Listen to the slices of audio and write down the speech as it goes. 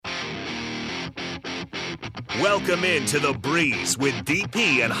Welcome into The Breeze with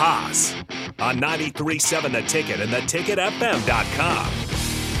DP and Haas on 93.7 The Ticket and theticketfm.com.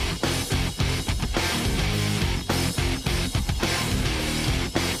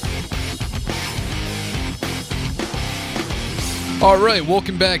 All right,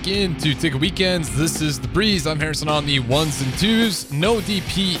 welcome back into Ticket Weekends. This is The Breeze. I'm Harrison on the ones and twos. No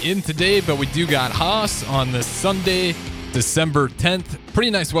DP in today, but we do got Haas on this Sunday, December 10th. Pretty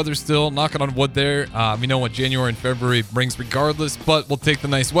nice weather still, knocking on wood there. We know what January and February brings regardless, but we'll take the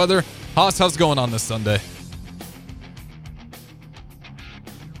nice weather. Haas, how's it going on this Sunday?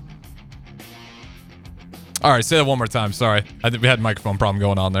 All right, say that one more time. Sorry. I think we had a microphone problem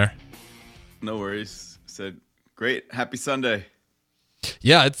going on there. No worries. Said, great. Happy Sunday.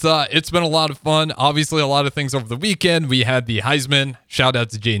 Yeah, it's been a lot of fun. Obviously, a lot of things over the weekend. We had the Heisman. Shout out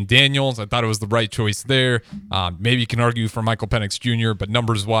to Jaden Daniels. I thought it was the right choice there. Maybe you can argue for Michael Penix Jr., but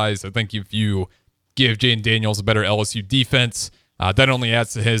numbers-wise, I think if you give Jaden Daniels a better LSU defense, that only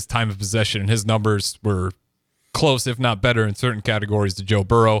adds to his time of possession, and his numbers were close, if not better, in certain categories to Joe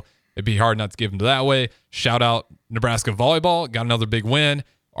Burrow. It'd be hard not to give him that way. Shout out Nebraska volleyball. Got another big win.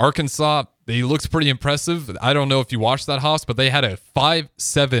 Arkansas, they looked pretty impressive. I don't know if you watched that, Haas, but they had a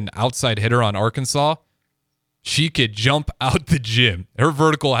 5'7" outside hitter on Arkansas. She could jump out the gym. Her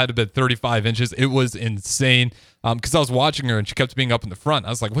vertical had to be 35 inches. It was insane because I was watching her and she kept being up in the front. I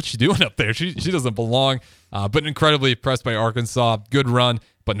was like, what's she doing up there? She doesn't belong. But incredibly impressed by Arkansas. Good run.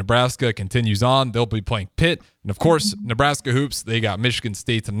 But Nebraska continues on. They'll be playing Pitt. And, of course, Nebraska hoops. They got Michigan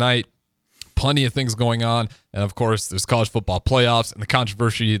State tonight. Plenty of things going on. And, of course, there's college football playoffs and the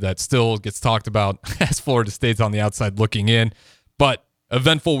controversy that still gets talked about as Florida State's on the outside looking in. But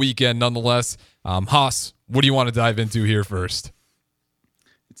eventful weekend nonetheless. Haas, what do you want to dive into here first?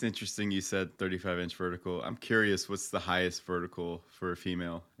 It's interesting you said 35-inch vertical. I'm curious, what's the highest vertical for a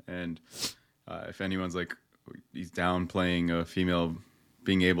female? And if anyone's like, he's downplaying a female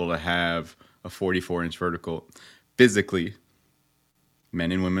being able to have a 44-inch vertical. Physically,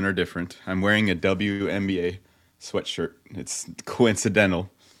 men and women are different. I'm wearing a WNBA sweatshirt. It's coincidental.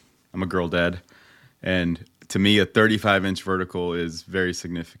 I'm a girl dad. And to me, a 35-inch vertical is very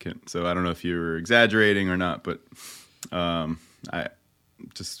significant. So I don't know if you're exaggerating or not, but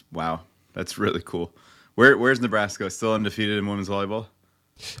wow, that's really cool. Where's Nebraska? Still undefeated in women's volleyball?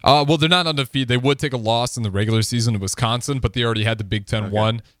 Well, they're not undefeated. They would take a loss in the regular season of Wisconsin, but they already had the Big Ten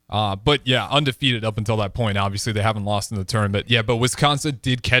won. But yeah, undefeated up until that point. Obviously, they haven't lost in the tournament. Yeah, but Wisconsin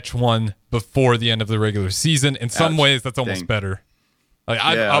did catch one before the end of the regular season. In some ways, that's almost better. Like,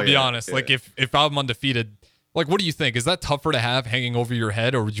 I'll be honest. Yeah. Like, if I'm undefeated, like, what do you think? Is that tougher to have hanging over your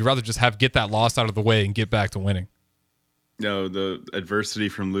head, or would you rather just get that loss out of the way and get back to winning? No, the adversity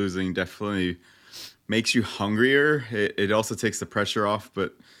from losing definitely makes you hungrier. It also takes the pressure off,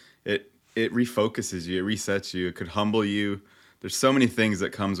 but it refocuses you. It resets you. It could humble you. There's so many things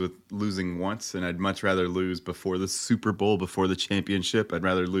that comes with losing once, and I'd much rather lose before the Super Bowl, before the championship. I'd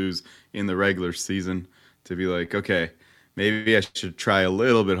rather lose in the regular season to be like, okay, maybe I should try a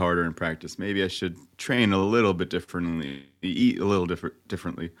little bit harder in practice. Maybe I should train a little bit differently, eat a little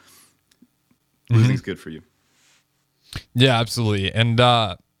differently. Losing's good for you. Yeah, absolutely. And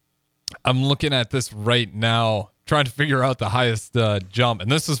I'm looking at this right now, trying to figure out the highest jump.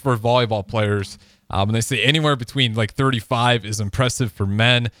 And this is for volleyball players. And they say anywhere between like 35 is impressive for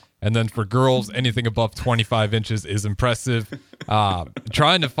men. And then for girls, anything above 25 inches is impressive.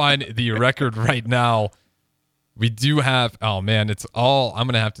 Trying to find the record right now. We do have, I'm going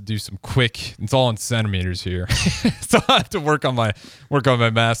to have to do some quick, it's all in centimeters here. So I have to work on my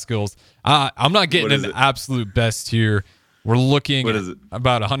math skills. I'm not getting an absolute best here. We're looking at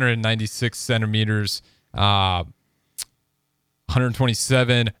about 196 centimeters,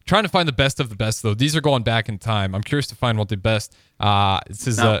 127. Trying to find the best of the best, though. These are going back in time. I'm curious to find what the best. This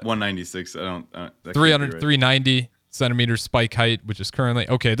is 196. 390 centimeters spike height, which is currently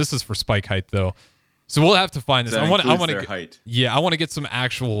okay. This is for spike height, though. So we'll have to find this. I want to height. Yeah, I want to get some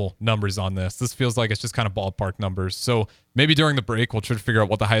actual numbers on this. This feels like it's just kind of ballpark numbers. So maybe during the break, we'll try to figure out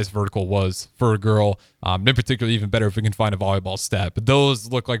what the highest vertical was for a girl. In particular, even better if we can find a volleyball stat. But those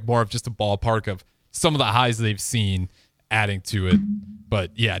look like more of just a ballpark of some of the highs they've seen adding to it.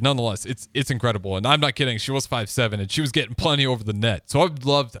 But yeah, nonetheless, it's incredible. And I'm not kidding. She was 5'7", and she was getting plenty over the net. So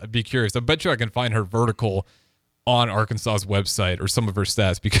I'd be curious. I bet you I can find her vertical on Arkansas's website or some of her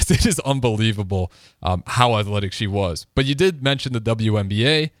stats, because it is unbelievable how athletic she was. But you did mention the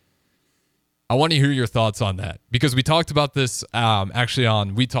WNBA. I want to hear your thoughts on that, because we talked about this actually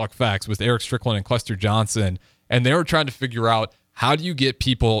on We Talk Facts with Eric Strickland and Clester Johnson, and they were trying to figure out how do you get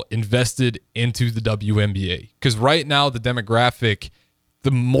people invested into the WNBA? Because right now the demographic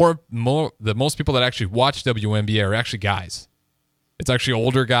the most people that actually watch WNBA are actually guys. It's actually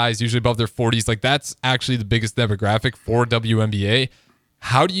older guys, usually above their 40s. Like, that's actually the biggest demographic for WNBA.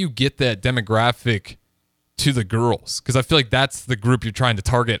 How do you get that demographic to the girls? Because I feel like that's the group you're trying to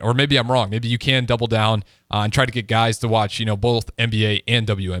target. Or maybe I'm wrong. Maybe you can double down and try to get guys to watch, both NBA and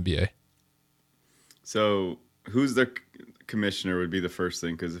WNBA. So who's their commissioner would be the first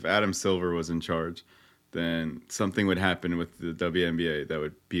thing, because if Adam Silver was in charge, then something would happen with the WNBA that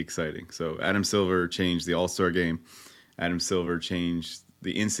would be exciting. So Adam Silver changed the All-Star game. Adam Silver changed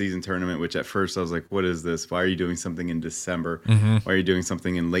the in-season tournament, which at first I was like, what is this? Why are you doing something in December? Mm-hmm. Why are you doing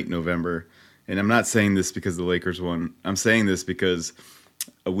something in late November? And I'm not saying this because the Lakers won. I'm saying this because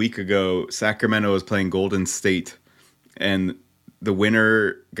a week ago, Sacramento was playing Golden State, and the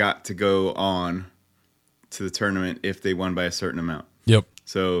winner got to go on to the tournament if they won by a certain amount. Yep.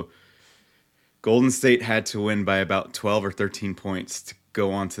 So Golden State had to win by about 12 or 13 points to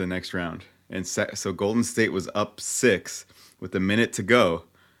go on to the next round. And so Golden State was up 6 with a minute to go,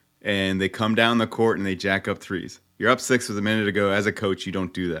 and they come down the court and they jack up threes. You're up 6 with a minute to go. As a coach, you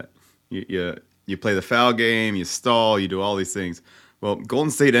don't do that. You play the foul game, you stall, you do all these things. Well, Golden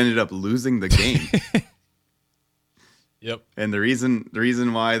State ended up losing the game. Yep. And the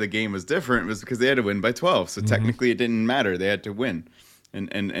reason why the game was different was because they had to win by 12. So technically it didn't matter. They had to win.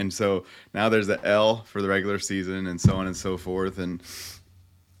 And so now there's the L for the regular season and so on and so forth. And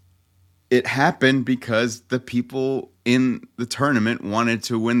it happened because the people in the tournament wanted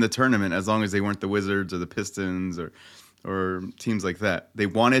to win the tournament, as long as they weren't the Wizards or the Pistons or teams like that. They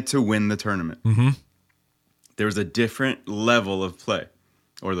wanted to win the tournament. Mm-hmm. There was a different level of play.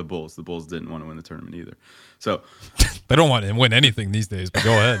 Or the Bulls. The Bulls didn't want to win the tournament either. So they don't want to win anything these days, but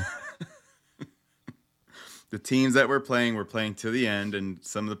go ahead. The teams that were playing to the end, and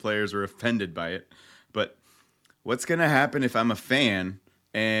some of the players were offended by it. But what's going to happen if I'm a fan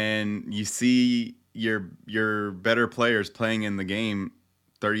and you see your better players playing in the game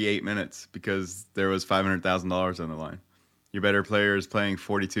 38 minutes because there was $500,000 on the line? Your better players playing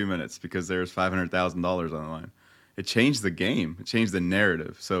 42 minutes because there was $500,000 on the line. It changed the game. It changed the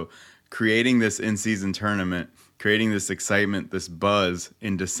narrative. So creating this in-season tournament, creating this excitement, this buzz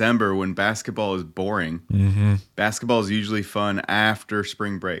in December when basketball is boring. Mm-hmm. Basketball is usually fun after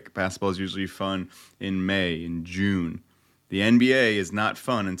spring break. Basketball is usually fun in May, in June. The NBA is not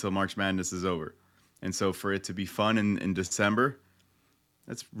fun until March Madness is over. And so for it to be fun in December,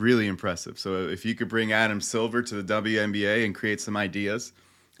 that's really impressive. So if you could bring Adam Silver to the WNBA and create some ideas,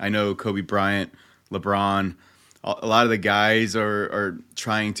 I know Kobe Bryant, LeBron, a lot of the guys are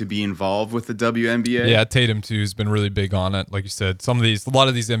trying to be involved with the WNBA. Yeah, Tatum too has been really big on it. Like you said, a lot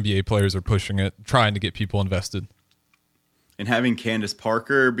of these NBA players are pushing it, trying to get people invested. And having Candace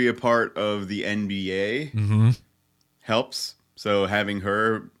Parker be a part of the NBA helps. So having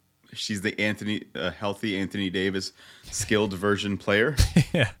her, she's the healthy Anthony Davis skilled version player.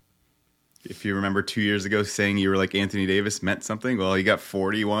 Yeah. If you remember 2 years ago saying you were like Anthony Davis meant something, well, you got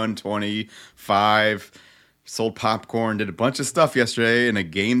 41, 25, sold popcorn, did a bunch of stuff yesterday in a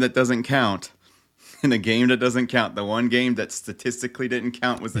game that doesn't count. In a game that doesn't count. The one game that statistically didn't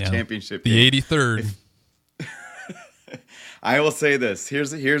count was the championship game. The 83rd. I will say this.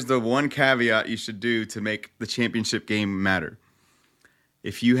 Here's the one caveat you should do to make the championship game matter.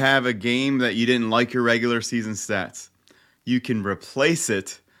 If you have a game that you didn't like your regular season stats, you can replace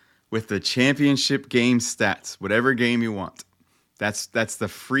it with the championship game stats, whatever game you want. That's the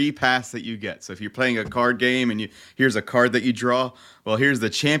free pass that you get. So if you're playing a card game and here's a card that you draw, well, here's the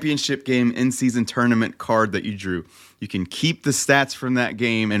championship game in-season tournament card that you drew. You can keep the stats from that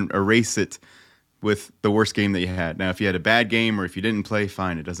game and erase it with the worst game that you had. Now, if you had a bad game or if you didn't play,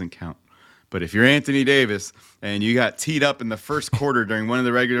 fine, it doesn't count. But if you're Anthony Davis and you got teed up in the first quarter during one of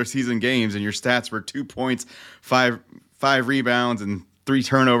the regular season games and your stats were 2 points, five rebounds, and 3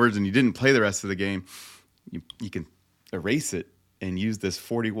 turnovers, and you didn't play the rest of the game, you can erase it and use this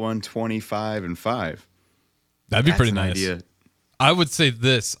 41, 25, and 5. That'd be pretty nice. Idea. I would say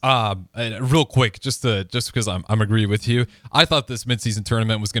this real quick, just because I'm agree with you. I thought this midseason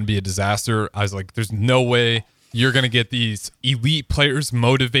tournament was going to be a disaster. I was like, there's no way you're going to get these elite players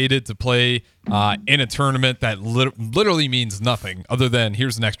motivated to play in a tournament that literally means nothing other than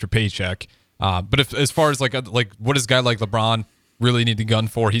here's an extra paycheck. But as far as like what does a guy like LeBron really need to gun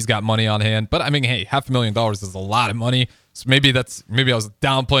for? He's got money on hand. But I mean, hey, $500,000 is a lot of money. So maybe I was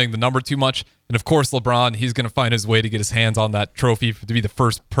downplaying the number too much. And of course, LeBron, he's going to find his way to get his hands on that trophy, to be the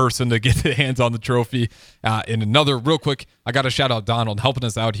first person to get his hands on the trophy. And another real quick, I got to shout out Donald helping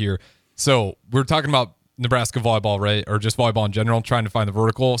us out here. So we're talking about Nebraska volleyball, right? Or just volleyball in general, trying to find the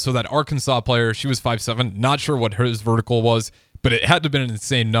vertical. So that Arkansas player, she was 5'7", not sure what his vertical was, but it had to have been an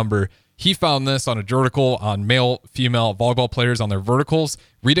insane number. He found this on a vertical on male-female volleyball players on their verticals.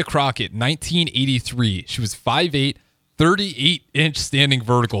 Rita Crockett, 1983. She was 5'8", 38-inch standing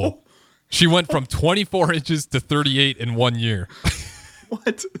vertical. She went from 24 inches to 38 in 1 year.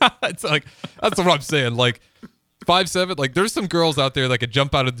 What? It's like, that's what I'm saying. Like 5'7", like there's some girls out there that could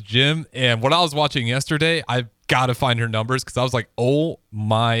jump out of the gym. And what I was watching yesterday, I've got to find her numbers because I was like, oh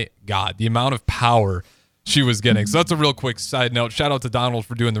my God, the amount of power she was getting. So that's a real quick side note. Shout out to Donald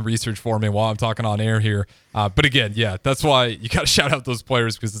for doing the research for me while I'm talking on air here. But again, yeah, that's why you got to shout out those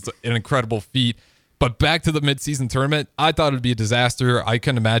players because it's an incredible feat. But back to the midseason tournament, I thought it would be a disaster. I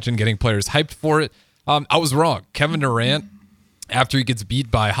couldn't imagine getting players hyped for it. I was wrong. Kevin Durant, after he gets beat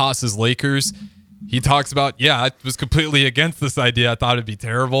by Haas's Lakers, he talks about, I was completely against this idea. I thought it'd be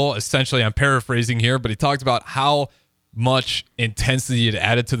terrible. Essentially, I'm paraphrasing here, but he talked about how much intensity it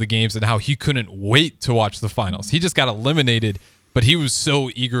added to the games and how he couldn't wait to watch the finals. He just got eliminated, but he was so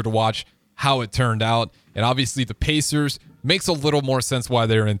eager to watch how it turned out. And obviously the Pacers makes a little more sense why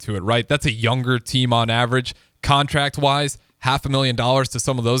they're into it, right? That's a younger team on average. Contract-wise, $500,000 to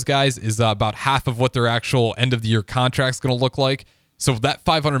some of those guys is about half of what their actual end-of-the-year contract's going to look like. So that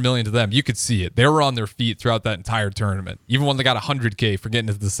 $500 million to them, you could see it. They were on their feet throughout that entire tournament. Even when they got $100K for getting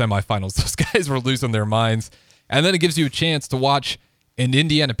into the semifinals, those guys were losing their minds. And then it gives you a chance to watch an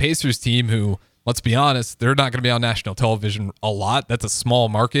Indiana Pacers team who, let's be honest, they're not going to be on national television a lot. That's a small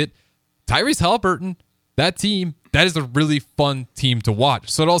market. Tyrese Halliburton, that team, that is a really fun team to watch.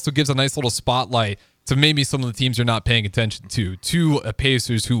 So it also gives a nice little spotlight to maybe some of the teams you're not paying attention to a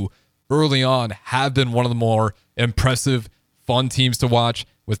Pacers who early on have been one of the more impressive, fun teams to watch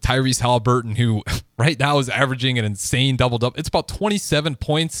with Tyrese Halliburton, who right now is averaging an insane double-double. It's about 27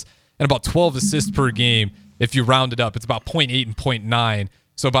 points and about 12 assists per game. If you round it up, it's about 0.8 and 0.9.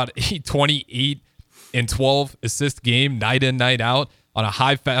 So about 28 and 12 assist game, night in, night out, on a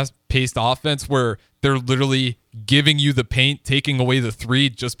high, fast-paced offense where they're literally giving you the paint, taking away the three,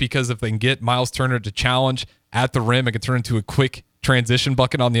 just because if they can get Miles Turner to challenge at the rim, it can turn into a quick transition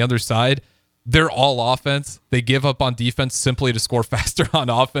bucket on the other side. They're all offense. They give up on defense simply to score faster on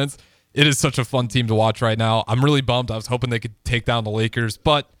offense. It is such a fun team to watch right now. I'm really bummed. I was hoping they could take down the Lakers,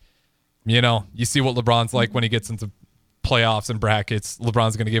 but you see what LeBron's like when he gets into playoffs and brackets.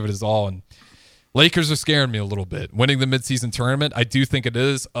 LeBron's going to give it his all, and Lakers are scaring me a little bit. Winning the midseason tournament, I do think it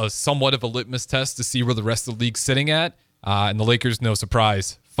is a somewhat of a litmus test to see where the rest of the league's sitting at, and the Lakers, no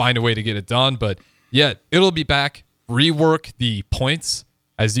surprise, find a way to get it done. But yeah, it'll be back. Rework the points,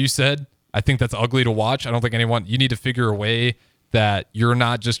 as you said. I think that's ugly to watch. I don't think you need to figure a way that you're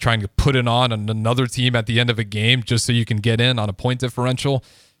not just trying to put it on another team at the end of a game just so you can get in on a point differential.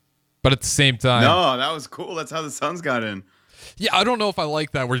 But at the same time... No, that was cool. That's how the Suns got in. Yeah, I don't know if I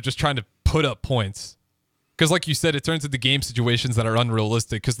like that. We're just trying to put up points. Because like you said, it turns into game situations that are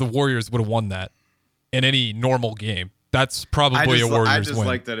unrealistic because the Warriors would have won that in any normal game. That's probably a Warriors win. I just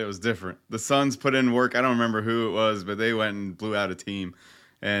like that it was different. The Suns put in work. I don't remember who it was, but they went and blew out a team.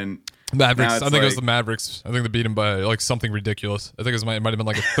 And Mavericks. I think it was the Mavericks. I think they beat them by like something ridiculous. I think it might have been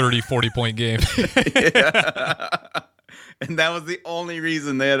like a 30, 40-point game. Yeah. And that was the only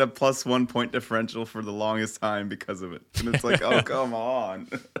reason they had a +1 point differential for the longest time because of it. And it's like, oh, come on.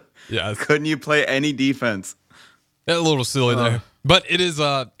 Yeah. Couldn't you play any defense? A little silly there. But it is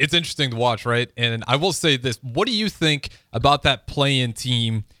it's interesting to watch, right? And I will say this. What do you think about that play-in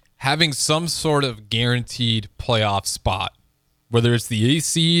team having some sort of guaranteed playoff spot? Whether it's the 8th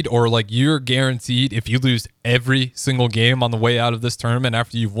seed or like you're guaranteed if you lose every single game on the way out of this tournament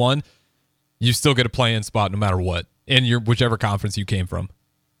after you've won, you still get a play-in spot no matter what. In whichever conference you came from.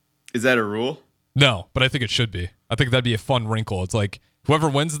 Is that a rule? No, but I think it should be. I think that'd be a fun wrinkle. It's like whoever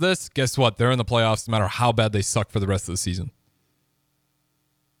wins this, guess what? They're in the playoffs no matter how bad they suck for the rest of the season.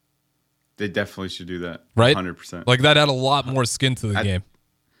 They definitely should do that. Right? 100%. Like that add a lot more skin to the game.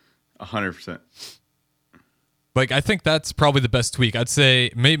 100%. Like I think that's probably the best tweak. I'd say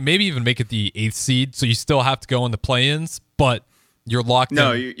maybe even make it the 8th seed so you still have to go in the play-ins, but you're locked in.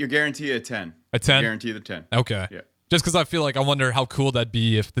 No, you're guaranteed a 10. A 10? Guaranteed a 10. Okay. Yeah. Just because I feel like I wonder how cool that'd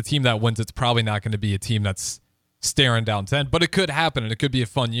be if the team that wins, it's probably not going to be a team that's staring down 10, but it could happen and it could be a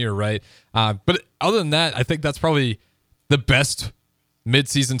fun year, right? But other than that, I think that's probably the best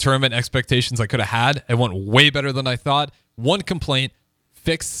midseason tournament expectations I could have had. It went way better than I thought. One complaint,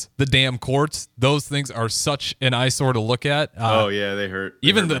 fix the damn courts. Those things are such an eyesore to look at. Oh, yeah, they hurt.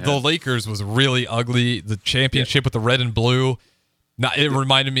 Even the Lakers was really ugly. The championship with the red and blue. It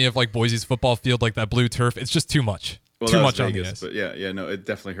reminded me of like Boise's football field, like that blue turf. It's just too much. Too much on the ice. But no, it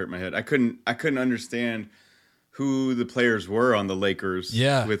definitely hurt my head. I couldn't understand who the players were on the Lakers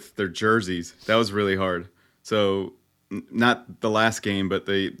with their jerseys. That was really hard. So not the last game, but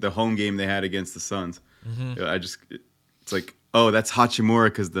the home game they had against the Suns. It's like, oh, that's Hachimura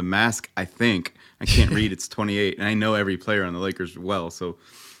because the mask, I think, I can't read, it's 28. And I know every player on the Lakers well, so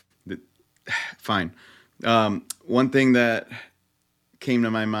fine. One thing that came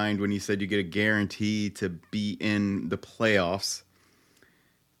to my mind when you said you get a guarantee to be in the playoffs,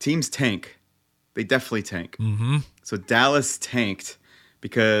 teams tank. They definitely tank. Mm-hmm. So Dallas tanked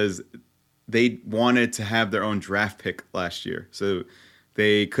because they wanted to have their own draft pick last year. So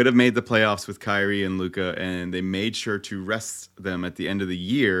they could have made the playoffs with Kyrie and Luka, and they made sure to rest them at the end of the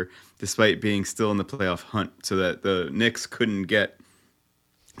year, despite being still in the playoff hunt, so that the Knicks couldn't get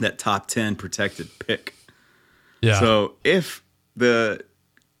that top 10 protected pick. Yeah. So if the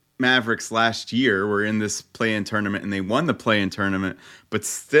Mavericks last year were in this play-in tournament and they won the play-in tournament, but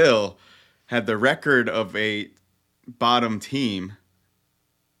still had the record of a bottom team,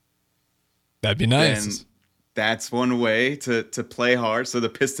 that'd be nice. then that's one way to play hard. So the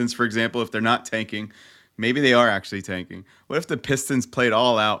Pistons, for example, if they're not tanking, maybe they are actually tanking. What if the Pistons played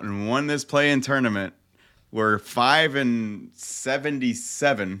all out and won this play-in tournament, were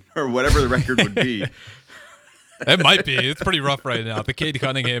 5-77 or whatever the record would be? It might be. It's pretty rough right now. The Cade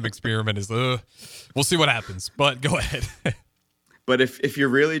Cunningham experiment is, we'll see what happens. But go ahead. But if you're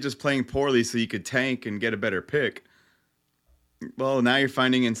really just playing poorly so you could tank and get a better pick, well, now you're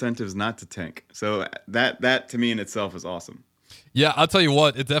finding incentives not to tank. So that to me in itself is awesome. Yeah, I'll tell you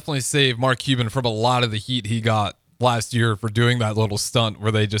what, it definitely saved Mark Cuban from a lot of the heat he got last year for doing that little stunt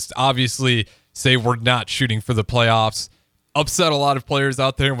where they just obviously say we're not shooting for the playoffs. Upset a lot of players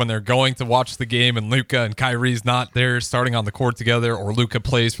out there when they're going to watch the game and Luka and Kyrie's not there starting on the court together, or Luka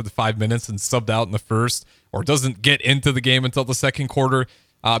plays for the 5 minutes and subbed out in the first, or doesn't get into the game until the second quarter.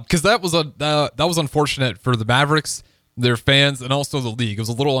 Because that was unfortunate for the Mavericks, their fans, and also the league. It was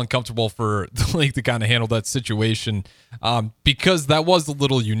a little uncomfortable for the league to kind of handle that situation because that was a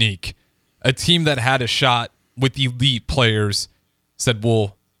little unique. A team that had a shot with elite players said,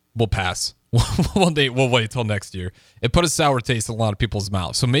 we'll pass. We'll wait till next year. It put a sour taste in a lot of people's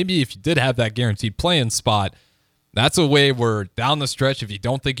mouths. So maybe if you did have that guaranteed play-in spot, that's a way where down the stretch, if you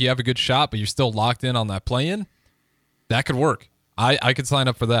don't think you have a good shot, but you're still locked in on that play-in, that could work. I could sign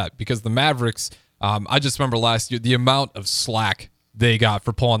up for that because the Mavericks, I just remember last year, the amount of slack they got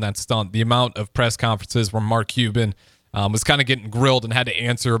for pulling that stunt, the amount of press conferences where Mark Cuban was kind of getting grilled and had to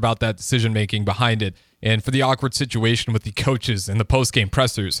answer about that decision-making behind it. And for the awkward situation with the coaches and the post-game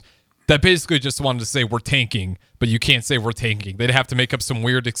pressers, that basically just wanted to say we're tanking, but you can't say we're tanking. They'd have to make up some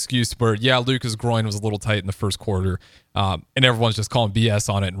weird excuse where, yeah, Luka's groin was a little tight in the first quarter, and everyone's just calling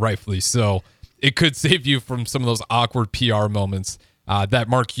BS on it, and rightfully so. It could save you from some of those awkward PR moments that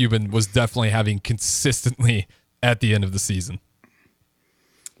Mark Cuban was definitely having consistently at the end of the season.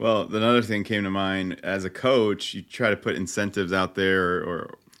 Well, another thing came to mind. As a coach, you try to put incentives out there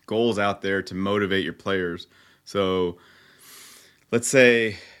or goals out there to motivate your players. So let's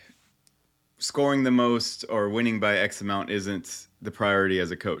say scoring the most or winning by X amount isn't the priority as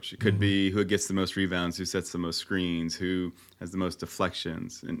a coach. It could be who gets the most rebounds, who sets the most screens, who has the most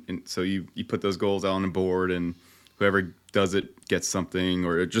deflections. And so you put those goals out on the board, and whoever does it gets something,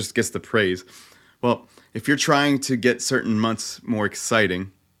 or it just gets the praise. Well, if you're trying to get certain months more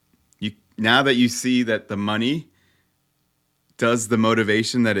exciting, now that you see that the money does the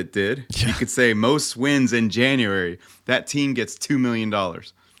motivation that it did, you could say most wins in January, that team gets $2 million.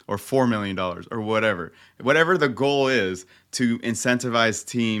 Or $4 million or whatever. Whatever the goal is to incentivize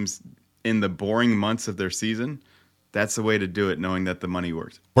teams in the boring months of their season, that's the way to do it, knowing that the money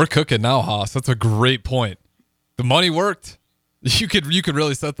worked. We're cooking now, Haas. That's a great point. The money worked. You could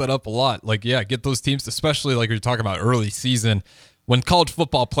really set that up a lot. Like, yeah, get those teams, especially like you're talking about early season, when college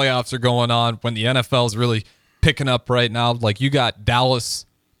football playoffs are going on, when the NFL is really picking up right now. Like, you got Dallas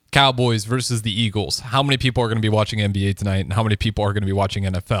Cowboys versus the Eagles. How many people are going to be watching NBA tonight, and how many people are going to be watching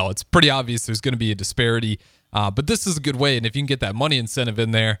NFL? It's pretty obvious there's going to be a disparity, but this is a good way. And if you can get that money incentive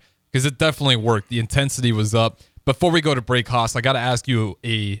in there, because it definitely worked. The intensity was up. Before we go to break, Haas, I got to ask you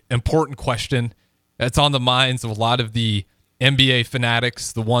a important question that's on the minds of a lot of the NBA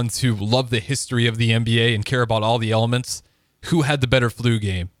fanatics, the ones who love the history of the NBA and care about all the elements. Who had the better flu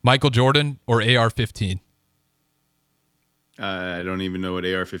game, Michael Jordan or AR-15? I don't even know what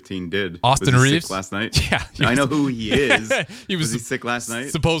AR-15 did. Austin was he Reeves sick last night. Yeah, I know who he is. was he sick last night?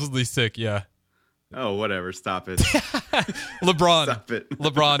 Supposedly sick. Yeah. Oh, whatever. Stop it. LeBron. Stop it.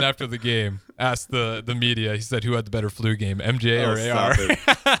 LeBron after the game asked the media. He said, "Who had the better flu game, MJ or AR?"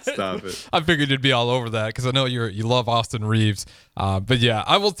 Stop it. I figured you'd be all over that because I know you love Austin Reeves. But yeah,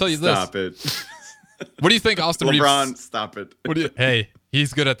 I will tell you this. Stop it. What do you think, Austin Reeves? LeBron, stop it. Hey,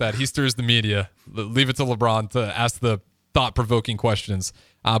 he's good at that. He stirs the media. Leave it to LeBron to ask the thought-provoking questions.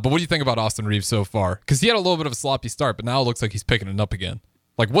 But what do you think about Austin Reeves so far? Because he had a little bit of a sloppy start, but now it looks like he's picking it up again.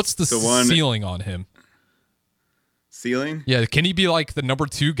 Like, what's the ceiling on him? Ceiling? Yeah, can he be like the number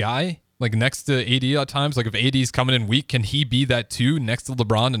 2 guy, like next to AD at times? Like if AD's coming in weak, can he be that 2 next to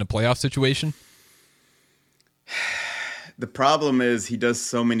LeBron in a playoff situation? The problem is he does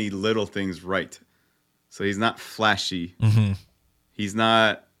so many little things right. So he's not flashy. Mm-hmm. He's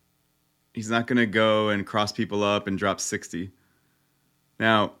not going to go and cross people up and drop 60.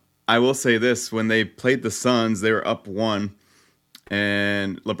 Now, I will say this. When they played the Suns, they were up 1.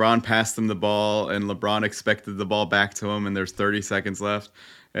 And LeBron passed them the ball, and LeBron expected the ball back to him, and there's 30 seconds left.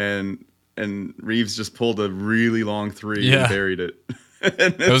 And Reeves just pulled a really long 3 and buried it.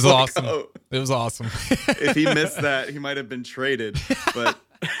 And it was like, awesome. Oh. It was awesome. If he missed that, he might have been traded. But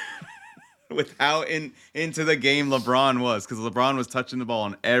with how into the game LeBron was, because LeBron was touching the ball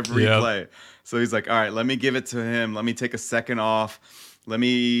on every play. So he's like, all right, let me give it to him. Let me take a second off. Let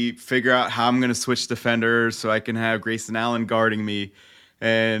me figure out how I'm going to switch defenders so I can have Grayson Allen guarding me.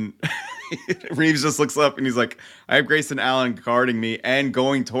 And Reeves just looks up and he's like, I have Grayson Allen guarding me and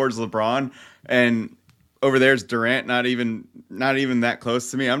going towards LeBron. And over there's Durant, not even that close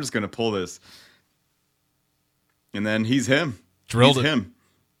to me. I'm just going to pull this. And then he's him. Drilled he's it. him.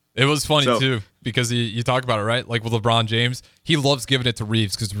 It was funny, too, because you talk about it, right? Like with LeBron James, he loves giving it to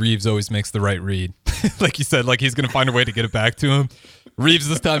Reeves because Reeves always makes the right read. Like you said, like he's going to find a way to get it back to him. Reeves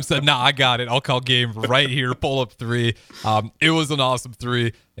this time said, nah, I got it. I'll call game right here, pull up 3. It was an awesome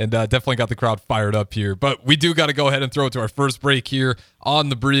 3 and definitely got the crowd fired up here. But we do got to go ahead and throw it to our first break here on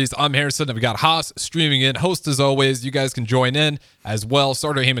The Breeze. I'm Harrison, and we got Haas streaming in. Host as always. You guys can join in as well.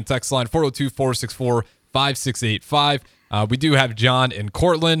 Starter Heyman text line 402-464-5685. We do have John in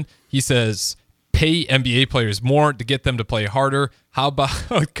Cortland. He says, pay NBA players more to get them to play harder. How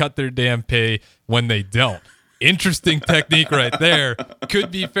about cut their damn pay when they don't? Interesting technique right there.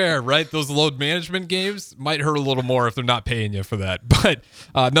 Could be fair, right? Those load management games might hurt a little more if they're not paying you for that. But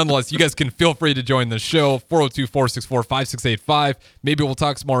nonetheless, you guys can feel free to join the show, 402-464-5685. Maybe we'll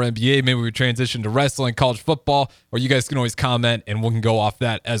talk some more NBA. Maybe we transition to wrestling, college football, or you guys can always comment and we can go off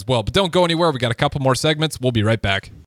that as well. But don't go anywhere. We got a couple more segments. We'll be right back.